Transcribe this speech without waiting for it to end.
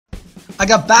I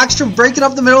got Backstrom breaking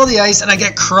up the middle of the ice, and I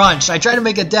get crunched. I try to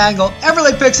make a dangle.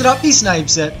 Eberle picks it up. He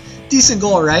snipes it. Decent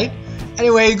goal, right?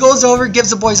 Anyway, he goes over, gives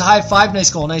the boys a high five.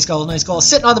 Nice goal, nice goal, nice goal.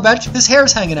 Sitting on the bench. His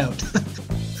hair's hanging out.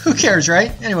 Who cares,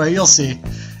 right? Anyway, you'll see.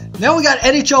 Now we got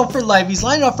NHL for life. He's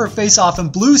lining up for a face-off,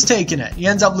 and Blue's taking it. He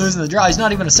ends up losing the draw. He's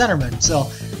not even a centerman. So,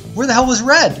 where the hell was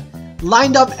Red?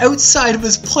 Lined up outside of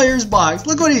his player's box.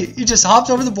 Look what he just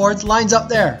hops over the boards, lines up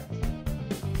there.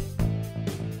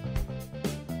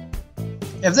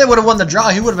 If they would have won the draw,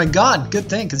 he would have been gone. Good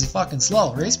thing, because he's fucking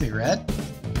slow. Race me, Red.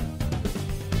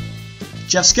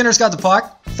 Jeff Skinner's got the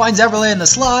puck. Finds Eberle in the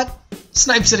slot.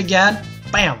 Snipes it again.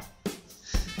 Bam.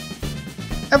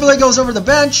 Eberle goes over the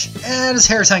bench, and his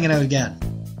hair's hanging out again.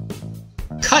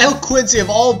 Kyle Quincy, of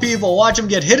all people, watch him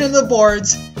get hit into the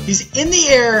boards. He's in the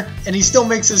air, and he still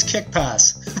makes his kick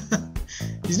pass.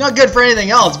 He's not good for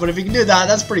anything else, but if he can do that,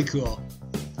 that's pretty cool.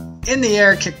 In the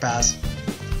air, kick pass.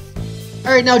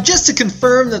 Alright, now just to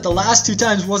confirm that the last 2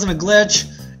 times wasn't a glitch,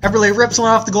 Eberle rips one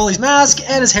off the goalie's mask,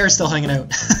 and his hair's still hanging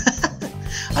out.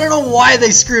 I don't know why they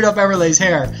screwed up Eberle's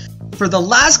hair. For the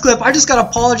last clip, I just gotta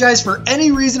apologize for any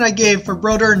reason I gave for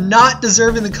Brodeur not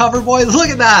deserving the cover boy. Look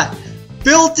at that!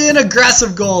 Built-in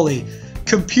aggressive goalie.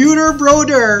 Computer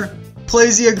Brodeur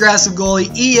plays the aggressive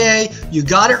goalie. EA, you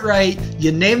got it right.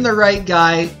 You named the right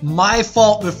guy. My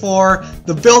fault before.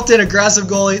 The built-in aggressive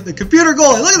goalie. The computer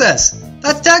goalie. Look at this.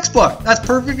 That's textbook. That's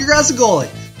perfect aggressive goalie.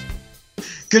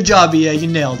 Good job, EA. You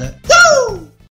nailed it.